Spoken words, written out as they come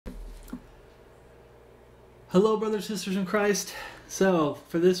Hello, brothers and sisters in Christ. So,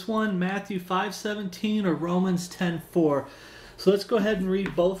 for this one, Matthew 5:17 or Romans 10:4. So let's go ahead and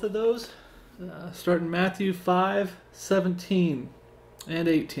read both of those. Starting Matthew 5:17 and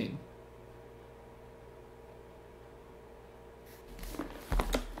 18.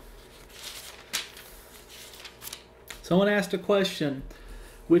 Someone asked a question,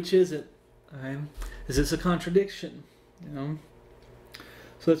 which is it? Is this a contradiction?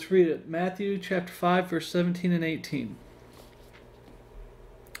 So let's read it. Matthew chapter 5, verse 17 and 18.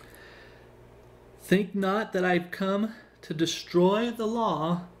 Think not that I've come to destroy the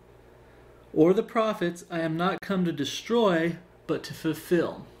law or the prophets. I am not come to destroy, but to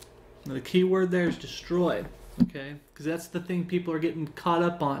fulfill. Now, the key word there is destroy. Okay? Because that's the thing people are getting caught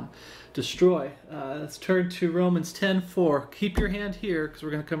up on. Destroy. Let's turn to Romans 10:4. Keep your hand here, because we're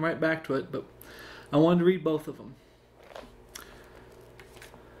going to come right back to it. But I wanted to read both of them.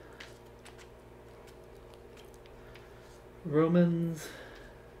 Romans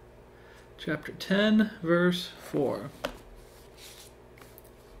chapter 10, verse 4.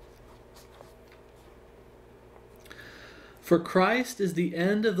 For Christ is the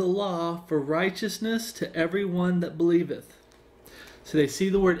end of the law for righteousness to every one that believeth. So they see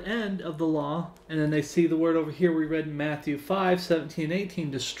the word end of the law, and then they see the word over here we read in Matthew 5:17 and 18,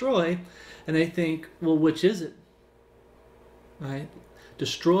 destroy, and they think, well, which is it? Right?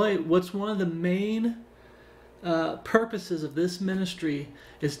 Destroy, what's one of the main purposes of this ministry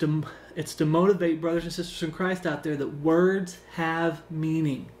is to motivate brothers and sisters in Christ out there that words have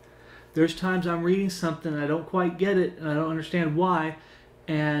meaning. There's times I'm reading something and I don't quite get it and I don't understand why,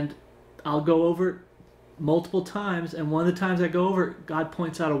 and I'll go over it multiple times, and one of the times I go over it, God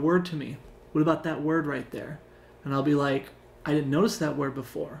points out a word to me. What about that word right there? And I'll be like, I didn't notice that word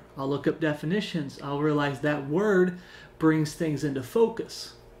before. I'll look up definitions. I'll realize that word brings things into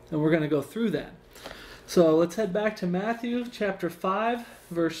focus, and we're going to go through that. So let's head back to Matthew chapter 5,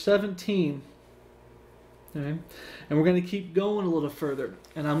 verse 17. Okay? And we're going to keep going a little further.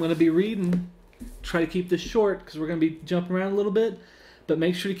 And I'm going to be reading, try to keep this short because we're going to be jumping around a little bit. But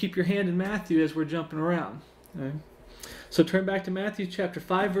make sure to keep your hand in Matthew as we're jumping around. Okay? So turn back to Matthew chapter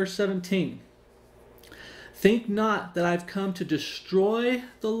 5, verse 17. Think not that I've come to destroy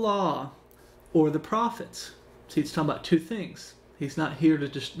the law or the prophets. See, it's talking about two things. He's not here to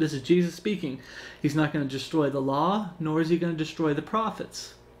this is Jesus speaking. He's not going to destroy the law, nor is he going to destroy the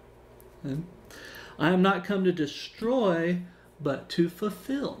prophets. Okay? I am not come to destroy, but to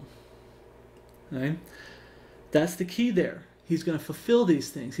fulfill. Okay? That's the key there. He's going to fulfill these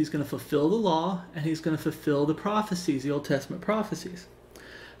things. He's going to fulfill the law, and he's going to fulfill the prophecies, the Old Testament prophecies.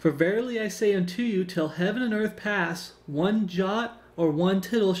 For verily I say unto you, till heaven and earth pass, one jot or one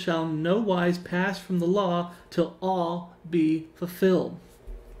tittle shall no wise pass from the law till all be fulfilled.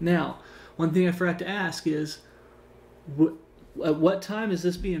 Now, one thing I forgot to ask is, at what time is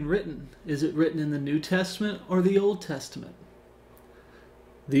this being written? Is it written in the New Testament or the Old Testament?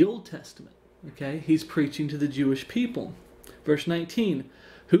 The Old Testament. Okay, he's preaching to the Jewish people. Verse 19,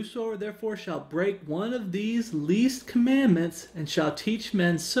 whosoever therefore shall break one of these least commandments and shall teach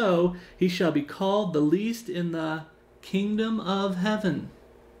men so, he shall be called the least in the kingdom of heaven.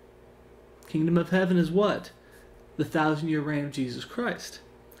 Kingdom of heaven is what? The 1,000-year reign of Jesus Christ.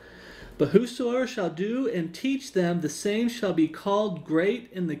 But whosoever shall do and teach them, the same shall be called great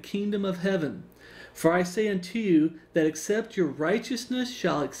in the kingdom of heaven. For I say unto you, that except your righteousness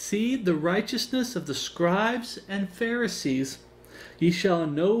shall exceed the righteousness of the scribes and Pharisees, ye shall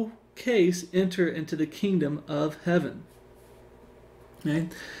in no case enter into the kingdom of heaven. Okay?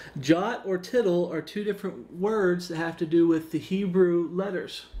 Jot or tittle are two different words that have to do with the Hebrew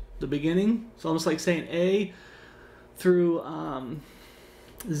letters. The beginning, it's almost like saying A through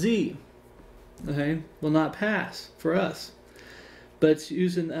Z. Okay? Will not pass for us. But it's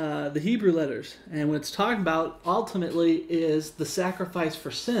using the Hebrew letters. And what it's talking about ultimately is the sacrifice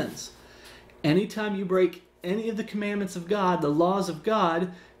for sins. Anytime you break any of the commandments of God, the laws of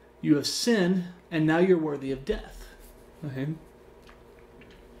God, you have sinned, and now you're worthy of death. Okay?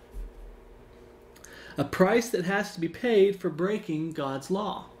 A price that has to be paid for breaking God's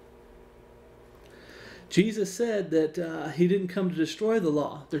law. Jesus said that he didn't come to destroy the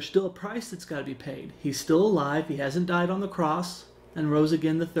law. There's still a price that's got to be paid. He's still alive. He hasn't died on the cross and rose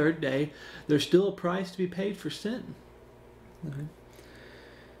again the third day. There's still a price to be paid for sin. Okay.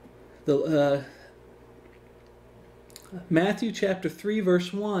 Matthew chapter 3,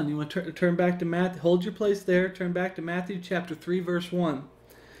 verse 1. You want to turn back to Matthew? Hold your place there. Turn back to Matthew chapter 3, verse 1.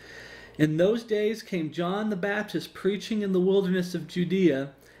 In those days came John the Baptist preaching in the wilderness of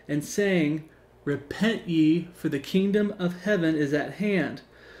Judea and saying, Repent ye, for the kingdom of heaven is at hand.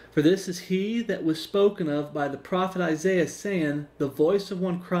 For this is he that was spoken of by the prophet Isaiah, saying, the voice of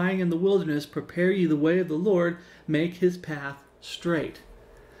one crying in the wilderness, prepare ye the way of the Lord, make his path straight.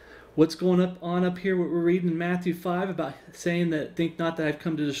 What's going on up here, what we're reading in Matthew 5 about saying that, think not that I've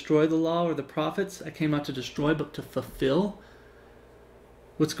come to destroy the law or the prophets. I came not to destroy, but to fulfill.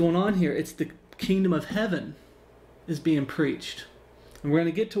 What's going on here? It's the kingdom of heaven is being preached. And we're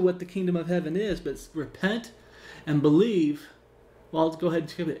going to get to what the kingdom of heaven is, but it's repent and believe. Well, let's go ahead and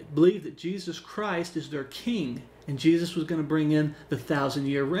skip it. Believe that Jesus Christ is their king, and Jesus was going to bring in the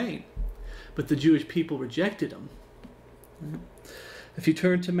 1,000-year reign. But the Jewish people rejected him. If you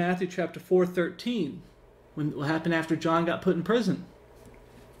turn to Matthew chapter 4:13, what happened after John got put in prison?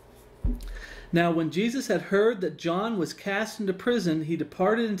 Now when Jesus had heard that John was cast into prison, he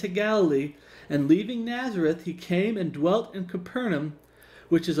departed into Galilee, and leaving Nazareth, he came and dwelt in Capernaum,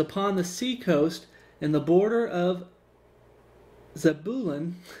 which is upon the sea coast, in the border of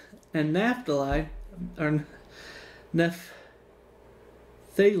Zebulun and Naphtali, or Nephthalim,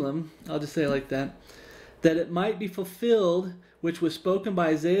 I'll just say it like that it might be fulfilled, which was spoken by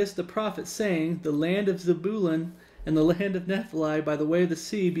Isaiah the prophet, saying, the land of Zebulun and the land of Naphtali by the way of the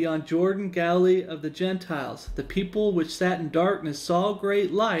sea, beyond Jordan, Galilee of the Gentiles. The people which sat in darkness saw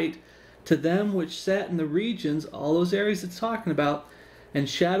great light. To them which sat in the regions, all those areas it's talking about, and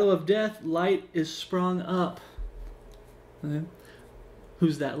shadow of death, light is sprung up. Okay.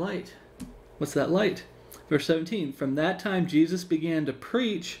 Who's that light? What's that light? Verse 17, from that time Jesus began to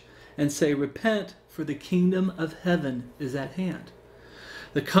preach and say, repent, for the kingdom of heaven is at hand.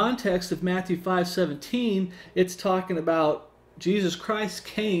 The context of Matthew 5:17, it's talking about Jesus Christ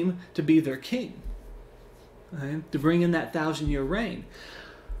came to be their king, okay, to bring in that 1,000-year reign.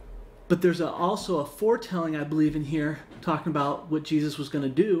 But there's also a foretelling, I believe, in here, talking about what Jesus was going to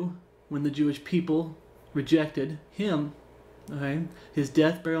do when the Jewish people rejected him, okay, his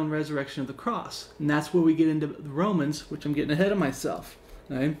death, burial, and resurrection of the cross. And that's where we get into Romans, which I'm getting ahead of myself.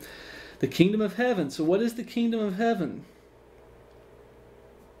 Okay? The kingdom of heaven. So what is the kingdom of heaven?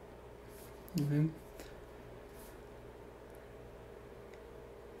 Okay.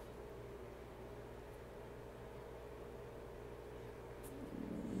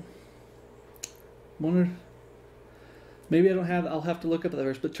 Maybe I don't have, I'll have to look up the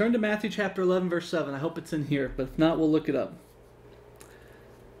verse. But turn to Matthew chapter 11, verse 7. I hope it's in here, but if not, we'll look it up.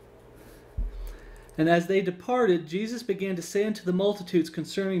 And as they departed, Jesus began to say unto the multitudes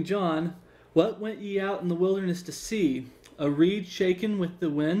concerning John, what went ye out in the wilderness to see? A reed shaken with the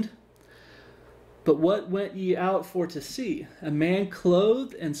wind? But what went ye out for to see? A man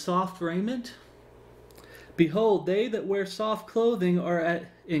clothed in soft raiment? Behold, they that wear soft clothing are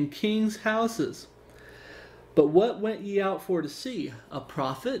in kings' houses. But what went ye out for to see? A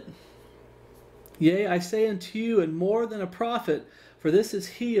prophet? Yea, I say unto you, and more than a prophet, for this is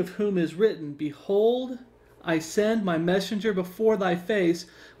he of whom is written, behold, I send my messenger before thy face,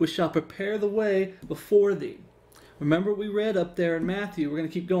 which shall prepare the way before thee. Remember we read up there in Matthew, we're going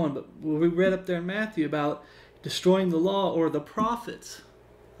to keep going, but we read up there in Matthew about destroying the law or the prophets,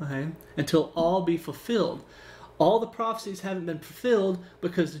 okay, until all be fulfilled. All the prophecies haven't been fulfilled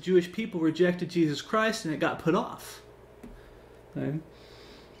because the Jewish people rejected Jesus Christ and it got put off. Okay.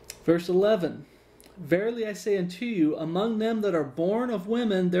 Verse 11, verily I say unto you, among them that are born of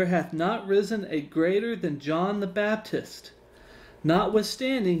women there hath not risen a greater than John the Baptist.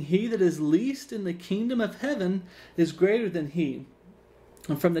 Notwithstanding, he that is least in the kingdom of heaven is greater than he.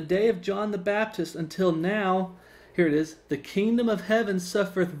 And from the day of John the Baptist until now, here it is, the kingdom of heaven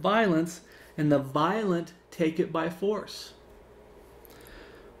suffereth violence, and the violent take it by force.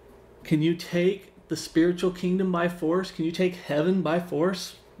 Can you take the spiritual kingdom by force? Can you take heaven by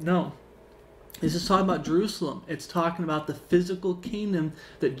force? No. This is talking about Jerusalem. It's talking about the physical kingdom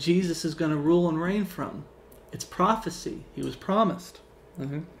that Jesus is going to rule and reign from. It's prophecy. He was promised.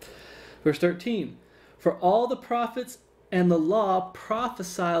 Verse 13. For all the prophets and the law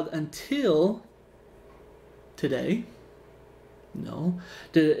prophesied until today. No.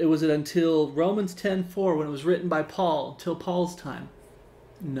 Was it until Romans 10:4 when it was written by Paul, until Paul's time?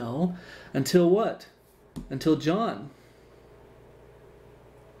 No. Until what? Until John.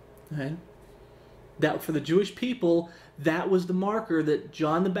 Okay. That for the Jewish people, that was the marker that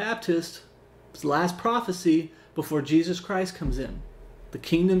John the Baptist, his last prophecy before Jesus Christ comes in. The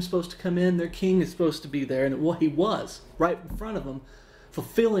kingdom's supposed to come in, their king is supposed to be there, and he was right in front of them,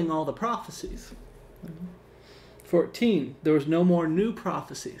 fulfilling all the prophecies. 14, there was no more new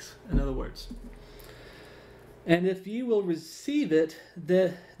prophecies, in other words. And if ye will receive it,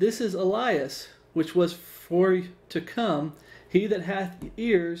 that this is Elias, which was for to come. He that hath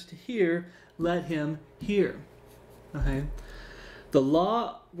ears to hear, let him hear. Okay. The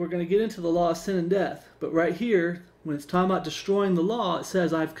law, we're going to get into the law of sin and death, but right here, when it's talking about destroying the law, it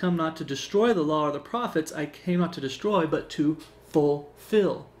says, I've come not to destroy the law or the prophets, I came not to destroy, but to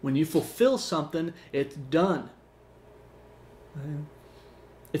fulfill. When you fulfill something, it's done.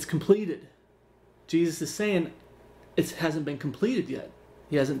 It's completed. Jesus is saying it hasn't been completed yet.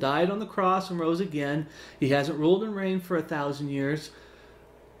 He hasn't died on the cross and rose again. He hasn't ruled and reigned for 1,000 years.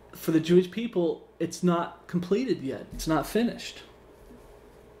 For the Jewish people, it's not completed yet. It's not finished.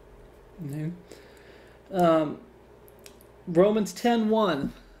 Okay. Romans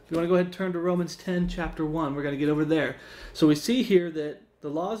 10:1. If you want to go ahead and turn to Romans 10, chapter 1, we're going to get over there. So we see here that the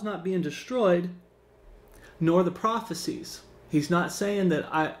law is not being destroyed, nor the prophecies. He's not saying that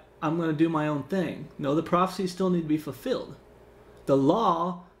I'm going to do my own thing. No, the prophecies still need to be fulfilled. The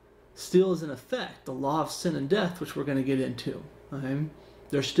law still is in effect, the law of sin and death, which we're going to get into. Okay?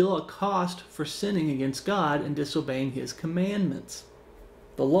 There's still a cost for sinning against God and disobeying His commandments.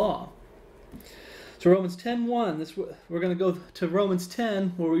 The law. So Romans 10:1, we're going to go to Romans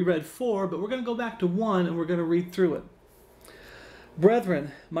 10 where we read 4, but we're going to go back to 1 and we're going to read through it.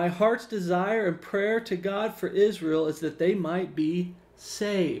 Brethren, my heart's desire and prayer to God for Israel is that they might be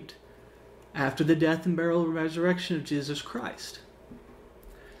saved after the death and burial and resurrection of Jesus Christ.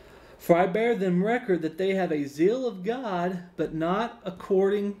 For I bear them record that they have a zeal of God, but not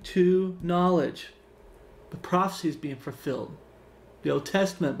according to knowledge. The prophecy is being fulfilled. The Old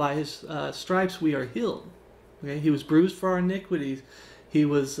Testament, by His stripes we are healed. Okay? He was bruised for our iniquities. He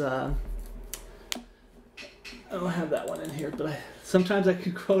was... I don't have that one in here, but sometimes I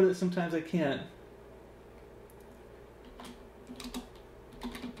can quote it, sometimes I can't.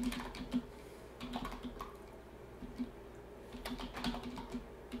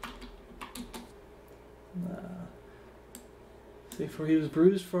 See, for He was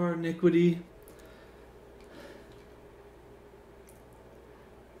bruised for our iniquity.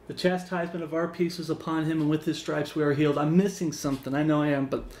 The chastisement of our peace was upon Him, and with His stripes we are healed. I'm missing something. I know I am,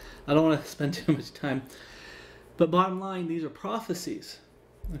 but I don't want to spend too much time. But bottom line, these are prophecies.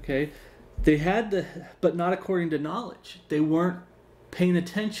 Okay? They had but not according to knowledge. They weren't paying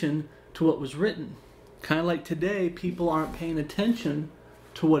attention to what was written. Kind of like today, people aren't paying attention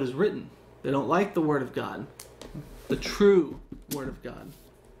to what is written. They don't like the Word of God. The true Word of God.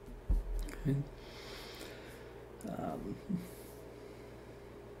 Okay.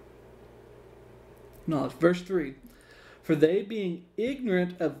 Knowledge. Verse 3. For they being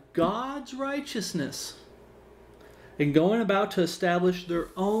ignorant of God's righteousness and going about to establish their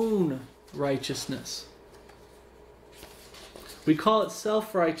own righteousness. We call it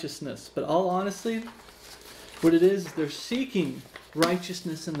self-righteousness, but all honestly, what it is, they're seeking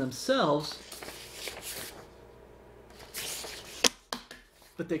righteousness in themselves,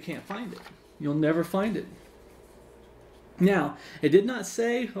 but they can't find it. You'll never find it. Now, it did not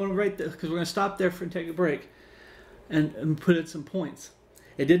say, I want to write this because we're going to stop there and take a break and put in some points.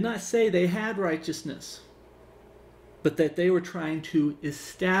 It did not say they had righteousness, but that they were trying to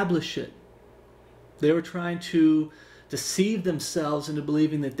establish it. They were trying to deceive themselves into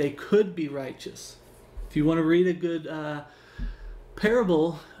believing that they could be righteous. If you want to read a good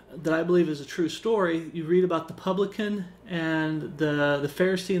parable that I believe is a true story, you read about the publican and the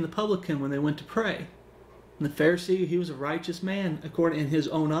Pharisee and the publican when they went to pray. And the Pharisee, he was a righteous man according in his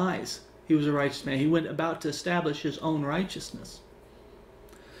own eyes. He was a righteous man. He went about to establish his own righteousness.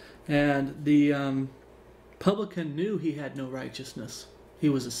 And the publican knew he had no righteousness. He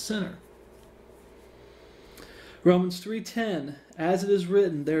was a sinner. Romans 3:10, as it is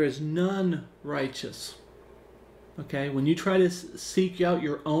written, there is none righteous. Okay, when you try to seek out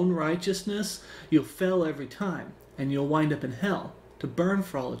your own righteousness, you'll fail every time, and you'll wind up in hell to burn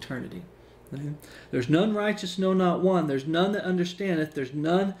for all eternity. Okay? There's none righteous, no, not one. There's none that understandeth. There's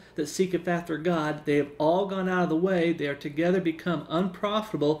none that seeketh after God. They have all gone out of the way. They are together become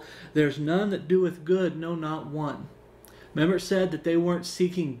unprofitable. There's none that doeth good, no, not one. Remember it said that they weren't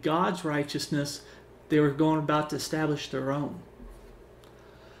seeking God's righteousness. They were going about to establish their own.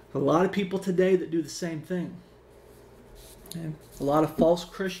 A lot of people today that do the same thing. Okay? A lot of false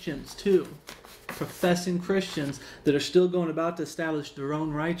Christians too. Professing Christians that are still going about to establish their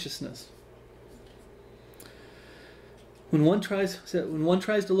own righteousness. When one tries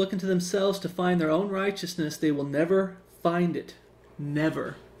to look into themselves to find their own righteousness, they will never find it.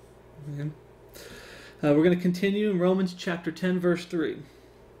 Never. Okay? We're going to continue in Romans chapter 10, verse 3.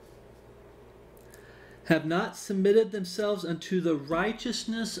 Have not submitted themselves unto the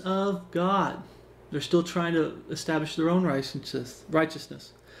righteousness of God. They're still trying to establish their own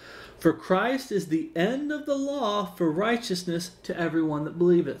righteousness. For Christ is the end of the law for righteousness to everyone that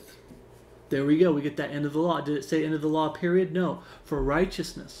believeth. There we go. We get that end of the law. Did it say end of the law period? No. For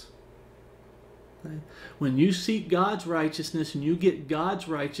righteousness. Okay? When you seek God's righteousness and you get God's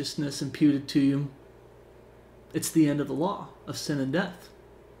righteousness imputed to you, it's the end of the law of sin and death.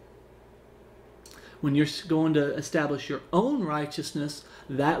 When you're going to establish your own righteousness,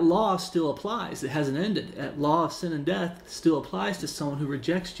 that law still applies. It hasn't ended. That law of sin and death still applies to someone who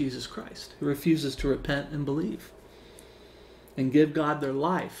rejects Jesus Christ, who refuses to repent and believe and give God their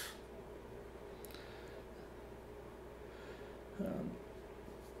life.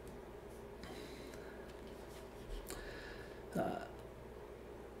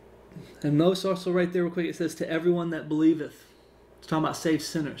 And notice also right there real quick, it says, to everyone that believeth. It's talking about saved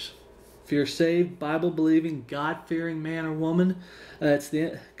sinners. If you're a saved, Bible-believing, God-fearing man or woman, it's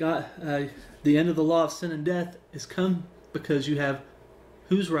the end of the law of sin and death is come because you have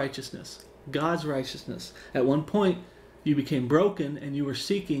whose righteousness? God's righteousness. At one point, you became broken and you were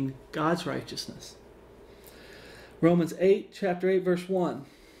seeking God's righteousness. Romans 8, chapter 8, verse 1.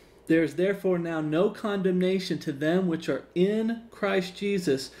 There is therefore now no condemnation to them which are in Christ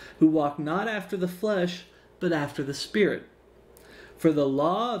Jesus, who walk not after the flesh, but after the Spirit. For the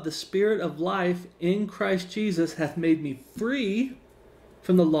law of the Spirit of life in Christ Jesus hath made me free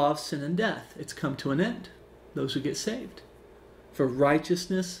from the law of sin and death. It's come to an end. Those who get saved. For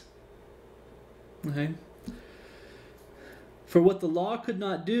righteousness. Okay. For what the law could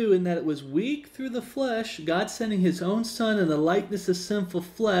not do, in that it was weak through the flesh, God sending his own Son in the likeness of sinful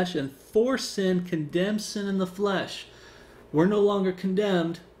flesh, and for sin condemned sin in the flesh. We're no longer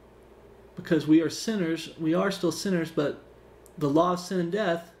condemned because we are sinners. We are still sinners, but the law of sin and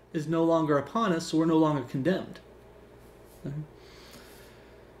death is no longer upon us, so we're no longer condemned. Okay.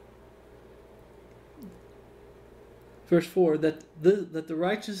 Verse 4, that the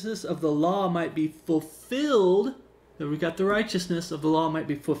righteousness of the law might be fulfilled. That we got the righteousness of the law might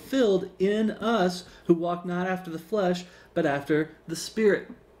be fulfilled in us who walk not after the flesh, but after the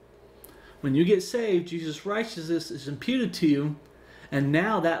Spirit. When you get saved, Jesus' righteousness is imputed to you, and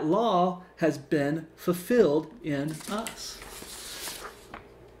now that law has been fulfilled in us.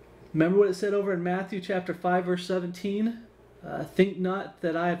 Remember what it said over in Matthew chapter 5, verse 17? Think not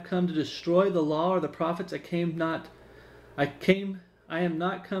that I have come to destroy the law or the prophets. I am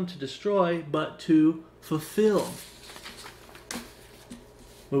not come to destroy, but to fulfill.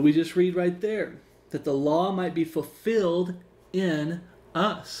 What we just read right there, that the law might be fulfilled in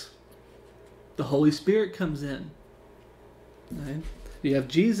us. The Holy Spirit comes in. Right? You have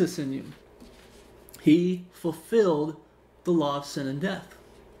Jesus in you. He fulfilled the law of sin and death.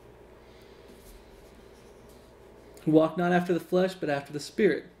 Who walk not after the flesh, but after the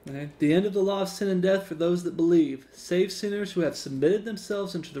Spirit. Right? The end of the law of sin and death for those that believe. Save sinners who have submitted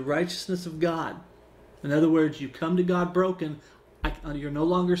themselves unto the righteousness of God. In other words, you come to God broken. You're no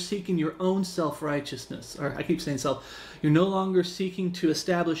longer seeking your own self-righteousness. Or I keep saying self. You're no longer seeking to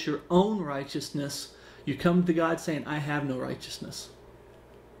establish your own righteousness. You come to God saying, I have no righteousness.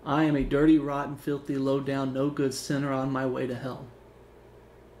 I am a dirty, rotten, filthy, low-down, no good sinner on my way to hell.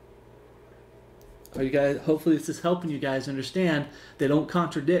 Are you guys? Hopefully this is helping you guys understand they don't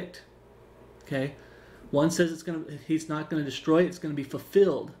contradict. Okay? One says he's not going to destroy it, it's going to be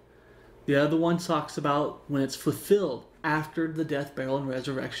fulfilled. The other one talks about when it's fulfilled after the death, burial, and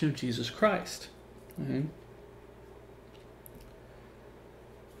resurrection of Jesus Christ. Okay.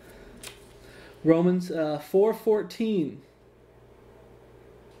 Romans 4:14.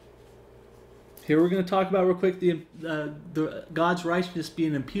 Here we're going to talk about real quick the God's righteousness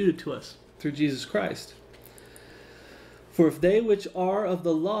being imputed to us through Jesus Christ. For if they which are of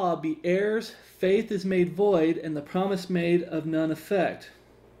the law be heirs, faith is made void, and the promise made of none effect.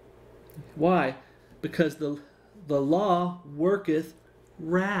 Why? Because the law worketh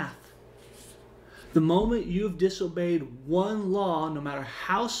wrath. The moment you've disobeyed one law, no matter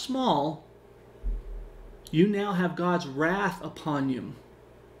how small, you now have God's wrath upon you.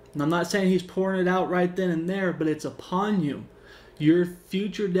 And I'm not saying he's pouring it out right then and there, but it's upon you. Your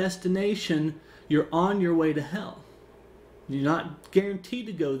future destination, you're on your way to hell. You're not guaranteed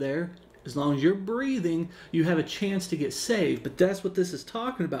to go there. As long as you're breathing, you have a chance to get saved. But that's what this is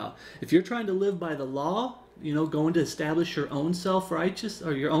talking about. If you're trying to live by the law, going to establish your own self-righteous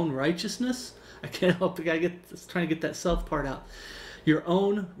or your own righteousness. I can't help it. Trying to get that self part out. Your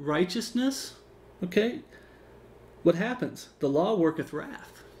own righteousness. Okay. What happens? The law worketh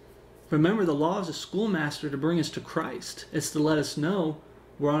wrath. Remember, the law is a schoolmaster to bring us to Christ. It's to let us know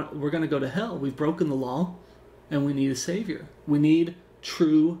we're going to go to hell. We've broken the law, and we need a Savior. We need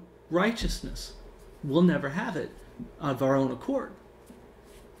true righteousness. We'll never have it of our own accord.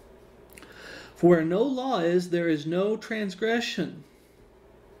 For where no law is, there is no transgression.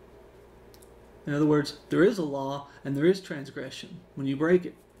 In other words, there is a law and there is transgression when you break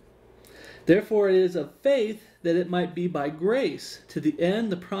it. Therefore it is of faith that it might be by grace, to the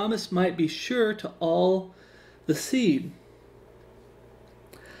end the promise might be sure to all the seed.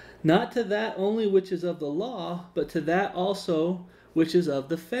 Not to that only which is of the law, but to that also which is of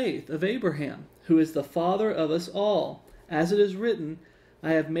the faith of Abraham, who is the father of us all. As it is written,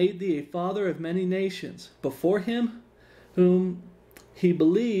 I have made thee a father of many nations, before him whom he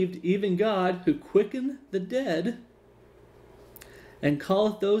believed, even God, who quickened the dead, and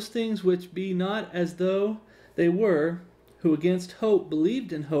calleth those things which be not as though they were, who against hope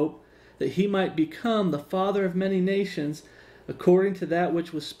believed in hope, that he might become the father of many nations, according to that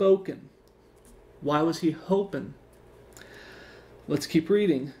which was spoken. Why was he hoping? Let's keep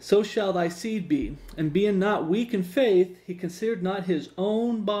reading. So shall thy seed be. And being not weak in faith, he considered not his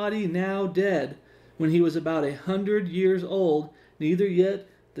own body now dead, when he was about 100 years old, neither yet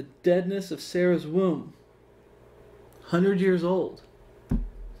the deadness of Sarah's womb. 100 years old.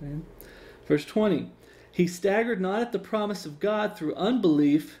 Okay. Verse 20. He staggered not at the promise of God through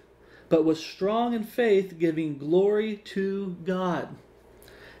unbelief, but was strong in faith, giving glory to God,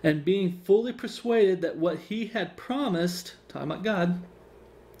 and being fully persuaded that what he had promised, talking about God,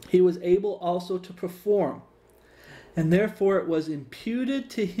 he was able also to perform. And therefore it was imputed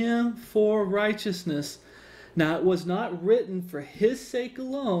to him for righteousness. Now it was not written for his sake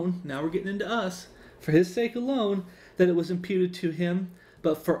alone, now we're getting into us, for his sake alone that it was imputed to him,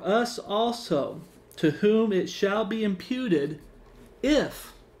 but for us also, to whom it shall be imputed,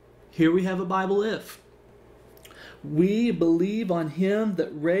 if, here we have a Bible if, we believe on him that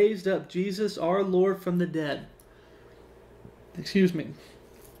raised up Jesus our Lord from the dead.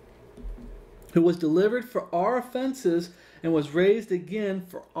 Who was delivered for our offenses and was raised again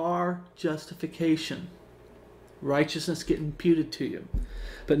for our justification. Righteousness getting imputed to you.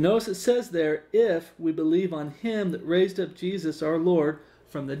 But notice it says there, if we believe on him that raised up Jesus our Lord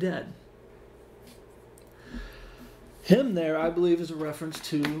from the dead. Him there, I believe, is a reference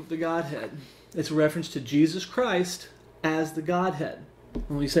to the Godhead. It's a reference to Jesus Christ as the Godhead.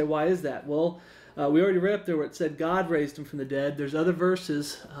 And we say, why is that? Well, we already read up there where it said God raised him from the dead. There's other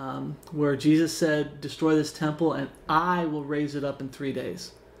verses where Jesus said, destroy this temple and I will raise it up in 3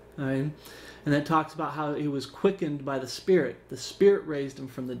 days. All right? And that talks about how he was quickened by the Spirit. The Spirit raised him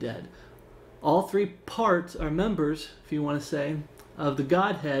from the dead. All three parts are members, if you want to say, of the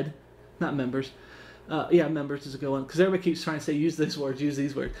Godhead. Not members. Members is a good one. Because everybody keeps trying to say, use these words.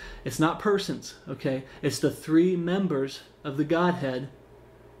 It's not persons, okay? It's the three members of the Godhead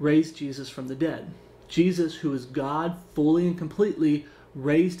raised Jesus from the dead. Jesus, who is God fully and completely,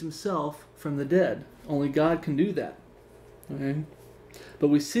 raised himself from the dead. Only God can do that. Okay? But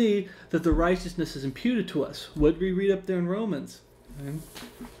we see that the righteousness is imputed to us. What did we read up there in Romans? Okay?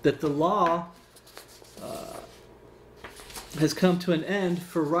 That the law has come to an end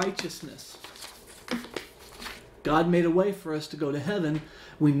for righteousness. God made a way for us to go to heaven.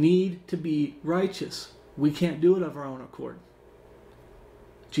 We need to be righteous. We can't do it of our own accord.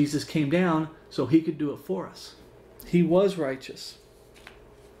 Jesus came down so he could do it for us. He was righteous.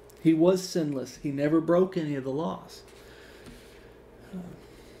 He was sinless. He never broke any of the laws.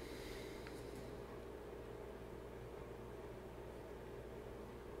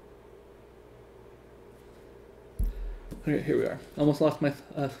 Okay, here we are. Almost lost my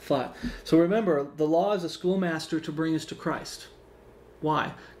thought. So remember, the law is a schoolmaster to bring us to Christ.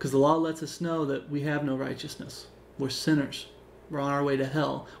 Why? Because the law lets us know that we have no righteousness. We're sinners. We're on our way to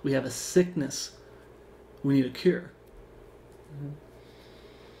hell. We have a sickness we need a cure. Mm-hmm.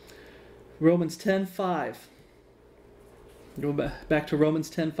 Romans 10:5. Go back to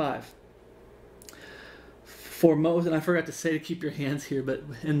Romans 10:5. For Moses, and I forgot to say to keep your hands here, but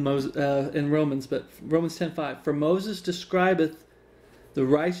in Romans, but Romans 10:5. For Moses describeth the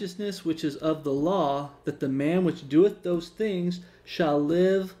righteousness which is of the law, that the man which doeth those things shall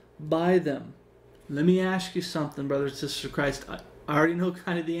live by them. Let me ask you something, brothers and sisters of Christ. I already know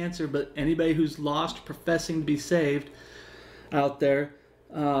kind of the answer, but anybody who's lost, professing to be saved out there,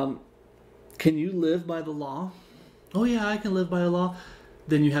 can you live by the law? Oh yeah, I can live by the law.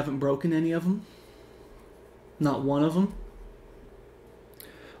 Then you haven't broken any of them? Not one of them?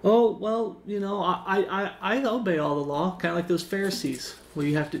 Oh, well, you know, I obey all the law, kind of like those Pharisees, where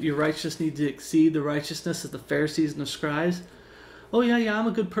you have to, your righteousness needs to exceed the righteousness of the Pharisees and the scribes. Oh yeah, I'm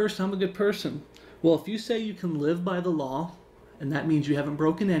a good person. Well, if you say you can live by the law, and that means you haven't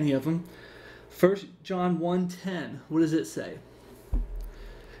broken any of them, 1 John 1:10, what does it say?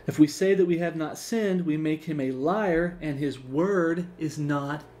 If we say that we have not sinned, we make him a liar, and his word is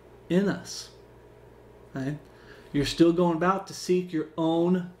not in us. Right? You're still going about to seek your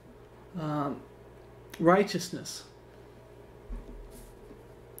own Righteousness.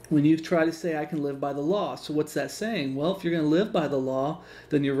 When you try to say, I can live by the law. So what's that saying? Well, if you're going to live by the law,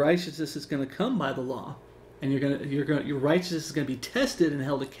 then your righteousness is going to come by the law. And your righteousness is going to be tested and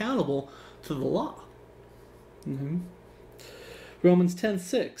held accountable to the law. Romans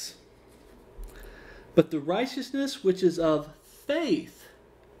 10:6. But the righteousness which is of faith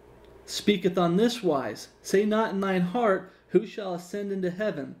speaketh on this wise, say not in thine heart, who shall ascend into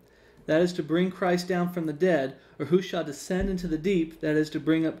heaven? That is to bring Christ down from the dead, or who shall descend into the deep? That is to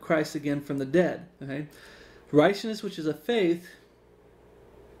bring up Christ again from the dead. Okay? Righteousness which is of faith.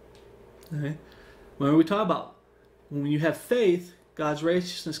 Okay? When we talk about when you have faith, God's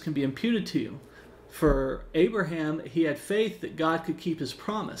righteousness can be imputed to you. For Abraham, he had faith that God could keep his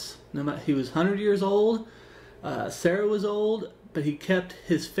promise. No matter, he was 100 years old, Sarah was old, but he kept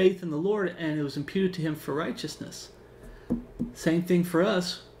his faith in the Lord, and it was imputed to him for righteousness. Same thing for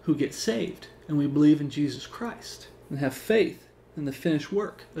us who get saved, and we believe in Jesus Christ, and have faith in the finished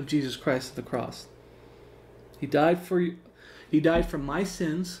work of Jesus Christ at the cross. He died for my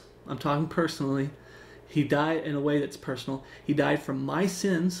sins. I'm talking personally. He died in a way that's personal. He died for my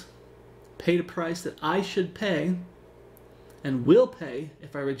sins, paid a price that I should pay and will pay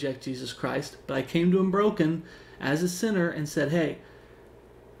if I reject Jesus Christ. But I came to him broken as a sinner and said, hey,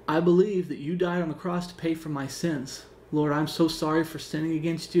 I believe that you died on the cross to pay for my sins. Lord, I'm so sorry for sinning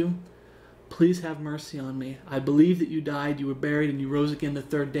against you. Please have mercy on me. I believe that you died, you were buried, and you rose again the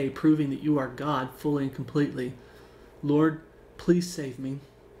third day, proving that you are God fully and completely. Lord, please save me.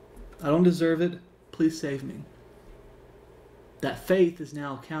 I don't deserve it. Please save me. That faith is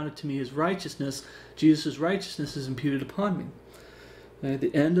now counted to me as righteousness. Jesus' righteousness is imputed upon me. At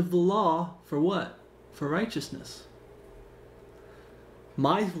the end of the law, for what? For righteousness.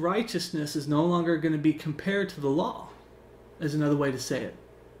 My righteousness is no longer going to be compared to the law, is another way to say it.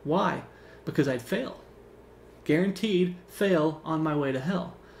 Why? Because I'd fail. Guaranteed fail on my way to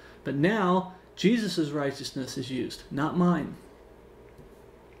hell. But now, Jesus' righteousness is used, not mine.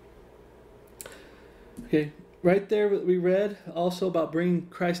 Okay, right there we read also about bringing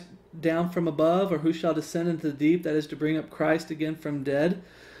Christ down from above, or who shall descend into the deep, that is to bring up Christ again from dead.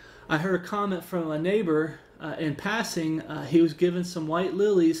 I heard a comment from a neighbor in passing. He was giving some white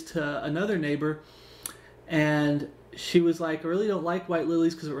lilies to another neighbor, and she was like, I really don't like white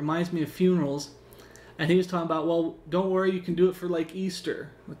lilies because it reminds me of funerals. And he was talking about, well, don't worry, you can do it for like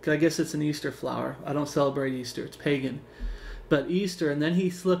Easter. I guess it's an Easter flower. I don't celebrate Easter, it's pagan. But Easter, and then he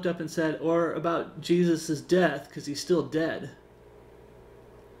slipped up and said, or about Jesus' death, because he's still dead.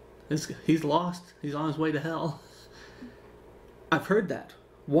 He's lost. He's on his way to hell. I've heard that.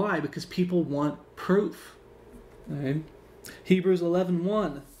 Why? Because people want proof. Okay. Hebrews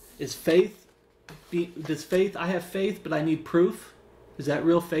 11:1. Is faith, does faith, I have faith, but I need proof? Is that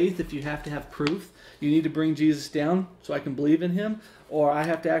real faith if you have to have proof? You need to bring Jesus down so I can believe in him? Or I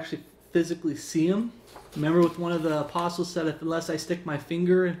have to actually physically see him? Remember what one of the apostles said, unless I stick my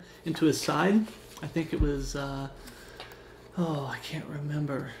finger into his side? I think it was, I can't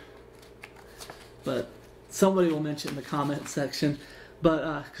remember. But somebody will mention in the comment section.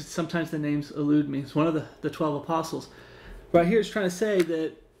 But because sometimes the names elude me. It's one of the 12 apostles. Right here it's trying to say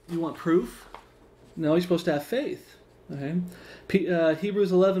that you want proof? No, you're supposed to have faith. Okay.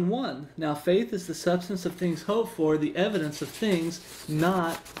 Hebrews 11:1. Now faith is the substance of things hoped for, the evidence of things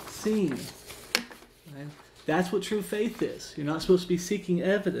not seen. Okay. That's what true faith is. You're not supposed to be seeking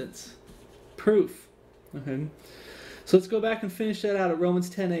evidence, proof. Okay. So let's go back and finish that out at Romans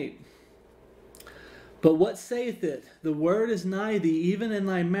 10:8. But what saith it? The word is nigh thee, even in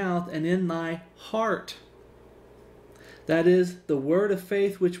thy mouth and in thy heart. That is, the word of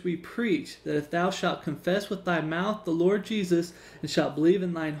faith which we preach, that if thou shalt confess with thy mouth the Lord Jesus, and shalt believe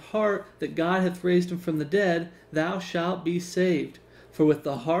in thine heart that God hath raised him from the dead, thou shalt be saved. For with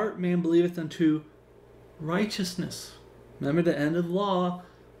the heart man believeth unto righteousness. Remember the end of the law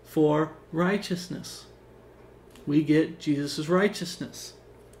for righteousness. We get Jesus' righteousness.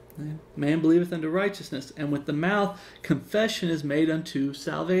 Man believeth unto righteousness, and with the mouth confession is made unto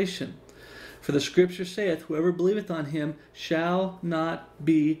salvation. For the scripture saith, whoever believeth on him shall not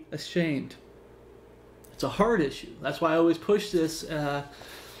be ashamed. It's a heart issue. That's why I always push this.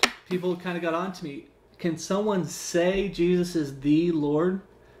 People kind of got on to me. Can someone say Jesus is the Lord?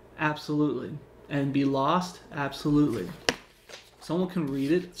 Absolutely. And be lost? Absolutely. Someone can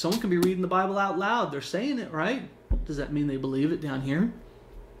read it. Someone can be reading the Bible out loud. They're saying it, right? Does that mean they believe it down here?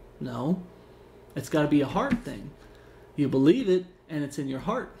 No. It's got to be a heart thing. You believe it, and it's in your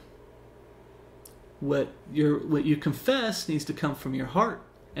heart. What you confess needs to come from your heart,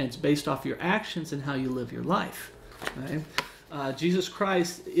 and it's based off your actions and how you live your life. Okay? Jesus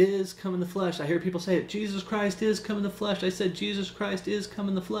Christ is come in the flesh. I hear people say it. Jesus Christ is come in the flesh. I said Jesus Christ is come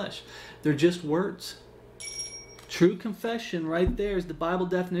in the flesh. They're just words. True confession right there is the Bible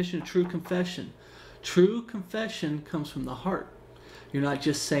definition of true confession. True confession comes from the heart. You're not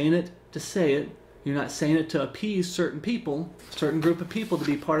just saying it to say it. You're not saying it to appease certain people, a certain group of people to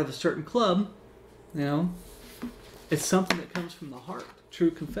be part of a certain club. You know, it's something that comes from the heart.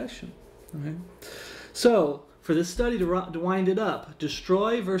 True confession. Okay? So, for this study to wind it up,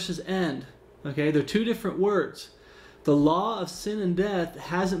 destroy versus end. Okay, they're two different words. The law of sin and death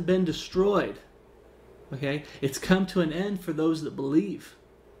hasn't been destroyed. Okay, it's come to an end for those that believe,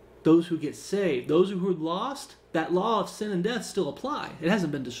 those who get saved. Those who are lost, that law of sin and death still apply. It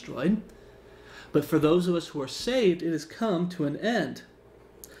hasn't been destroyed. But for those of us who are saved, it has come to an end.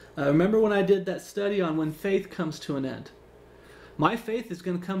 Remember when I did that study on when faith comes to an end? My faith is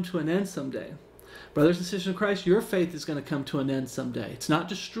going to come to an end someday. Brothers and sisters in Christ, your faith is going to come to an end someday. It's not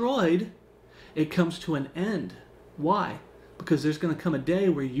destroyed. It comes to an end. Why? Because there's going to come a day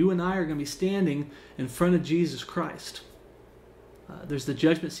where you and I are going to be standing in front of Jesus Christ. There's the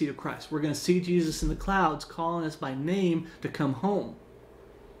judgment seat of Christ. We're going to see Jesus in the clouds calling us by name to come home.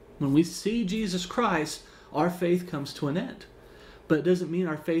 When we see Jesus Christ, our faith comes to an end. But it doesn't mean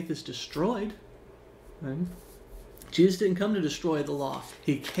our faith is destroyed. Right? Jesus didn't come to destroy the law.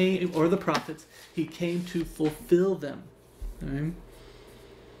 He came, or the prophets, he came to fulfill them. Right?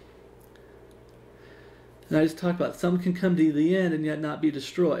 And I just talked about some can come to the end and yet not be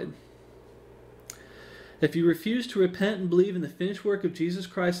destroyed. If you refuse to repent and believe in the finished work of Jesus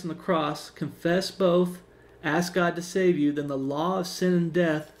Christ on the cross, confess both, ask God to save you, then the law of sin and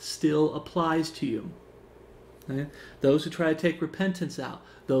death still applies to you. Okay? Those who try to take repentance out,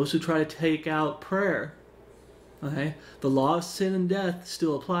 those who try to take out prayer, okay? The law of sin and death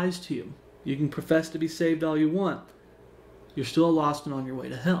still applies to you. You can profess to be saved all you want. You're still lost and on your way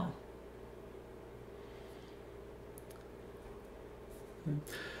to hell.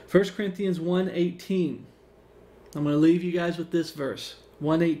 1 Corinthians 1:18. I'm going to leave you guys with this verse.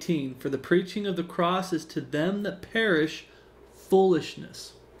 1:18. For the preaching of the cross is to them that perish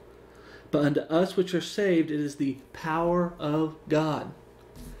foolishness. But unto us which are saved it is the power of God.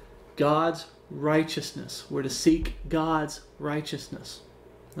 God's righteousness. We're to seek God's righteousness.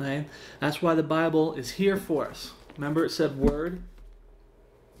 Okay? That's why the Bible is here for us. Remember it said word?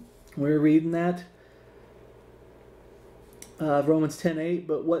 We're reading that. Romans 10:8.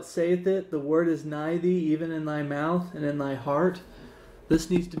 But what saith it? The word is nigh thee, even in thy mouth and in thy heart. This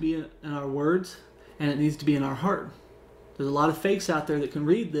needs to be in our words, and it needs to be in our heart. There's a lot of fakes out there that can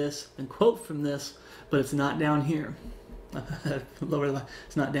read this and quote from this, but it's not down here.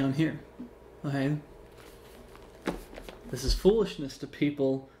 It's not down here. Okay? This is foolishness to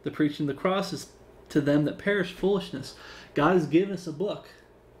people. The preaching of the cross is to them that perish foolishness. God has given us a book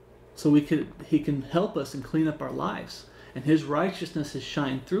so He can help us and clean up our lives. And His righteousness has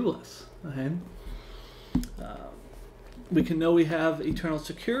shined through us. Okay? We can know we have eternal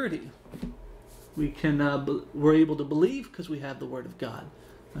security. We're able to believe because we have the Word of God.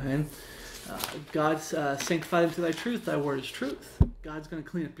 Okay? God's sanctified into thy truth, thy word is truth. God's going to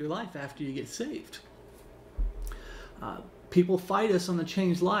clean up your life after you get saved. People fight us on the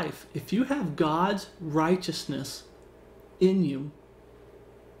changed life. If you have God's righteousness in you,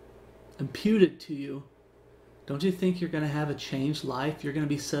 imputed to you, don't you think you're going to have a changed life? You're going to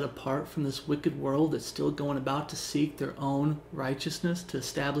be set apart from this wicked world that's still going about to seek their own righteousness, to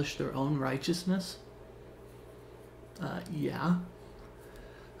establish their own righteousness? Yeah.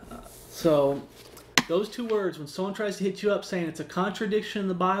 So, those two words, when someone tries to hit you up saying it's a contradiction in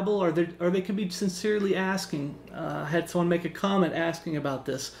the Bible, or they can be sincerely asking, I had someone make a comment asking about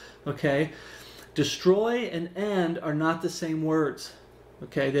this, okay? Destroy and end are not the same words,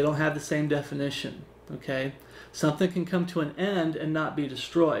 okay? They don't have the same definition, okay? Something can come to an end and not be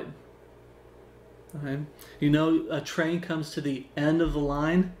destroyed. Okay? You know, a train comes to the end of the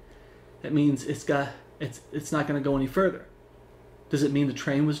line. That means it's not going to go any further. Does it mean the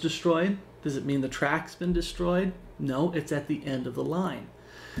train was destroyed? Does it mean the track's been destroyed? No, it's at the end of the line.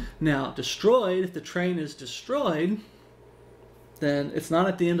 Now, destroyed, if the train is destroyed, then it's not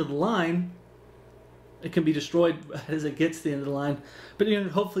at the end of the line. It can be destroyed as it gets to the end of the line. But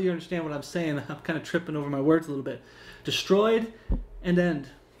hopefully you understand what I'm saying. I'm kind of tripping over my words a little bit. Destroyed and end.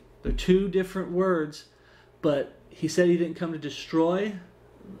 They're two different words. But he said he didn't come to destroy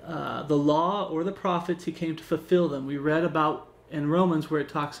the law or the prophets. He came to fulfill them. We read about in Romans where it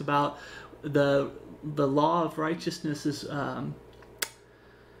talks about the law of righteousness is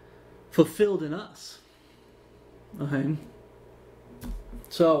fulfilled in us. Okay.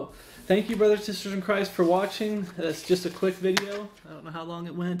 So, thank you, brothers and sisters in Christ, for watching. That's just a quick video. I don't know how long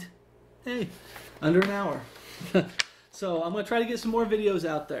it went. Hey, under an hour. So, I'm going to try to get some more videos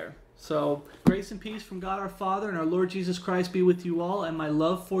out there. So, grace and peace from God our Father and our Lord Jesus Christ be with you all, and my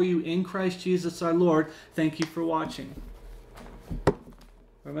love for you in Christ Jesus our Lord. Thank you for watching.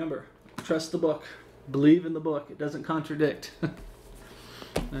 Remember, trust the book. Believe in the book. It doesn't contradict. All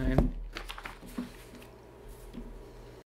right.